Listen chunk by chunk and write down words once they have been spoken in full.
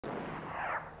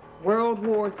World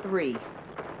War III.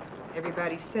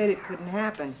 Everybody said it couldn't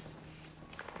happen,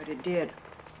 but it did.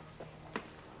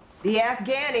 The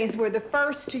Afghanis were the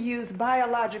first to use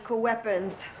biological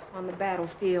weapons on the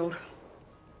battlefield.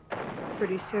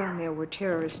 Pretty soon there were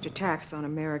terrorist attacks on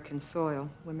American soil.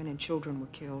 Women and children were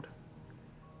killed.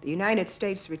 The United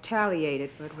States retaliated,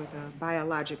 but with a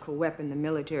biological weapon the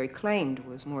military claimed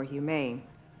was more humane.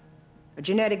 A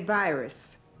genetic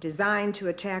virus designed to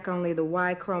attack only the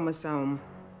Y chromosome.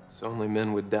 So only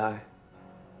men would die.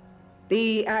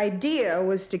 The idea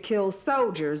was to kill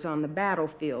soldiers on the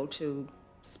battlefield to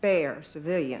spare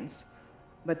civilians.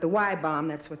 But the Y bomb,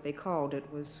 that's what they called it,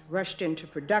 was rushed into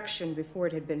production before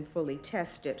it had been fully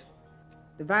tested.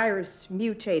 The virus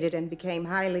mutated and became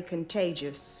highly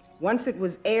contagious. Once it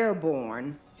was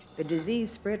airborne, the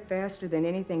disease spread faster than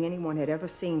anything anyone had ever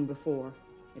seen before.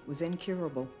 It was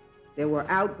incurable. There were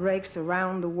outbreaks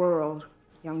around the world.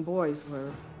 Young boys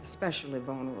were especially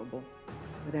vulnerable.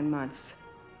 Within months,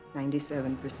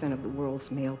 97% of the world's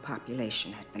male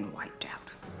population had been wiped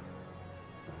out.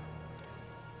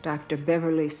 Dr.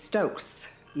 Beverly Stokes,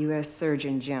 U.S.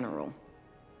 Surgeon General.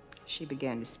 She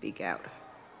began to speak out.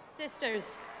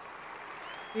 Sisters,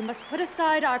 we must put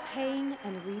aside our pain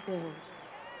and rebuild.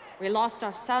 We lost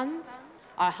our sons,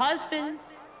 our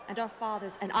husbands, and our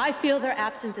fathers, and I feel their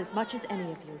absence as much as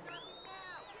any of you.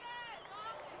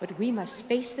 But we must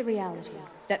face the reality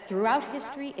that throughout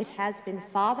history it has been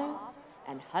fathers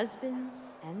and husbands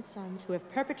and sons who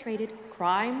have perpetrated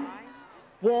crime,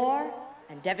 war,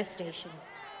 and devastation.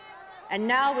 And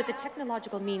now, with the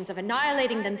technological means of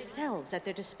annihilating themselves at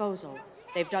their disposal,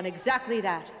 they've done exactly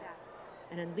that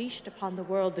and unleashed upon the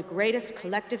world the greatest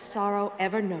collective sorrow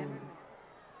ever known.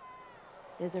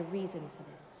 There's a reason for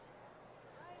this.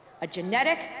 A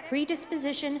genetic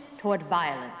predisposition toward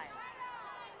violence.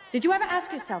 Did you ever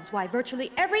ask yourselves why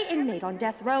virtually every inmate on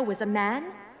death row was a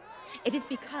man? It is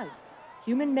because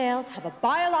human males have a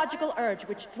biological urge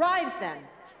which drives them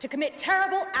to commit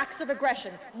terrible acts of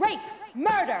aggression, rape,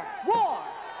 murder, war.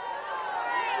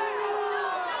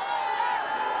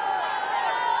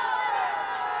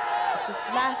 But this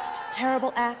last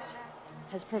terrible act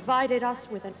has provided us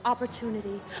with an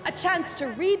opportunity, a chance to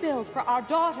rebuild for our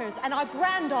daughters and our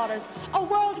granddaughters a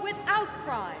world without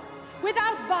crime,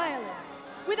 without violence,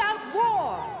 without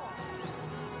war.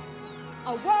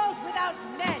 A world without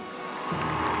men.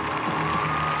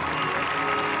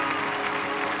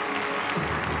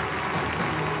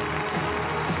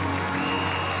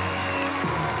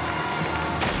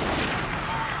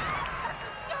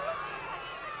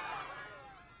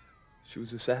 She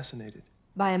was assassinated.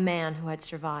 By a man who had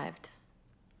survived.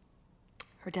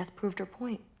 Her death proved her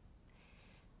point.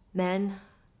 Men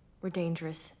were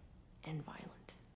dangerous and violent.